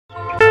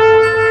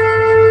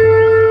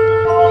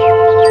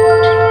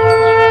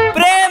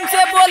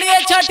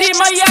कोशी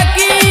मैया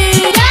की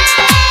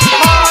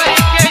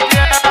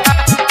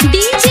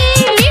DJ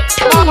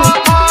Mitthu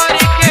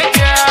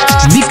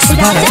mix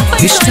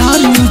by star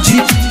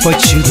music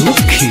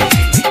Pachrukhi.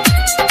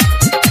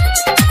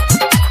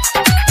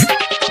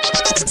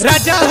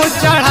 राजा हो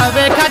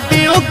चढ़ावे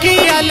खातिर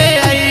उकिया ले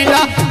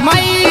आइला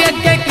मैया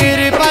के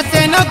कृपा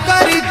से न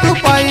करी तू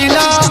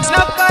पहिला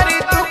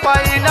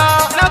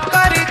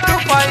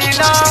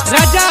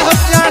राजा हो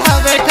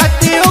चढ़ावे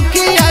खातिर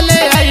उकिया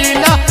ले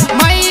आइला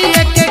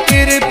मैया के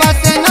कृपा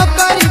से न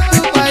करी तू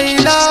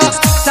पहिला।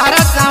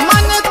 सारा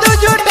सामान तू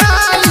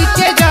जुटाई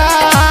के जा,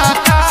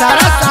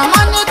 सारा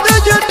सामान तू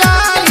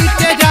जुटाई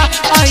के जा।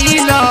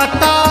 आइला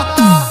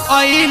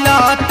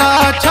ता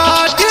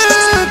छठ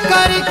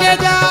करके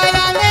जा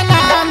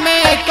अंगना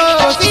में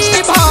कोसी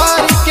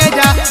भर के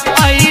जा।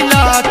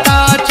 आइला ता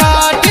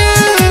छठ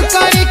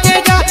करके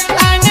जा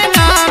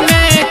अंगना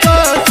में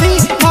कोसी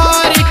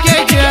भर के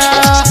जा।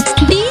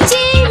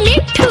 डीजे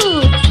मिट्ठू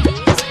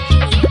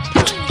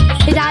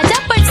राजा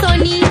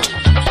परसोनी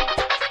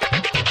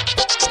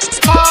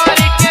भर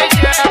के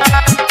जा,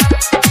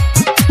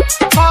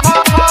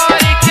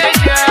 भर के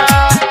जा।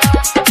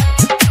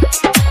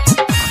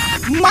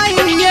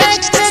 मैया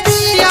के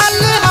दियल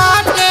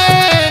हाटे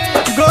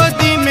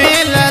गोदी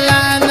में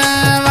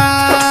ललनवा,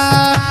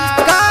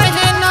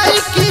 काहे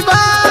नहीं की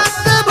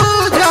बात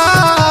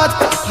बुझत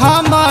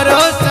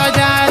हमरो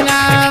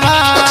सजनवा,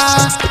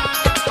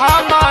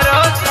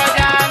 हमरो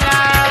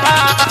सजनवा।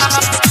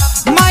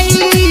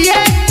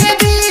 मैया के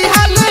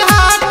दियल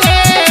हाटे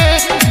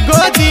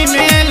गोदी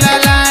में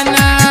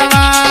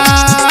ललनवा,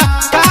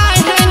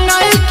 काहे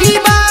नहीं की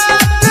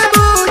बात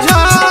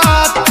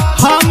बुझत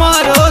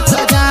हमरो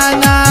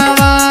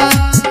सजनवा,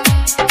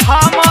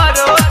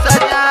 हमरो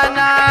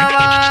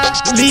सजनवा।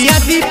 लिया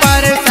दी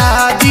पर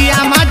शादी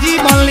माजी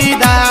बोली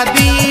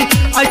दादी,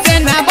 ऐसे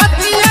न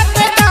बतिया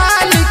के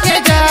डाल के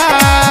जा,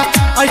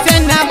 ऐसे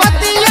न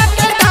बतिया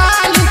के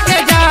डाल के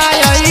जा।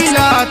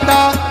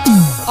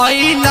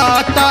 अइला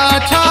ता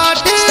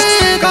छठ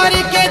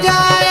करके जा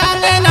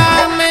अंगना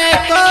में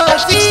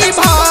कोसी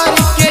भर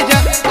के जा।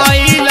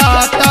 अइला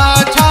ता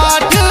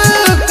छठ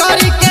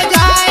करके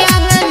जा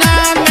अंगना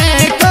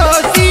में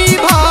कोसी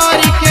भर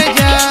के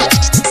जा।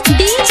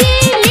 डीजे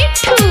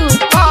मिट्ठू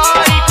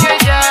भर के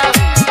जा,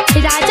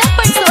 राजा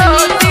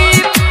परसोनी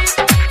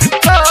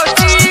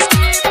कोसी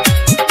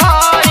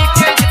भर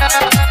के जा।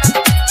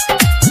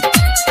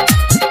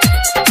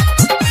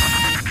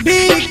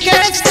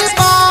 विकेश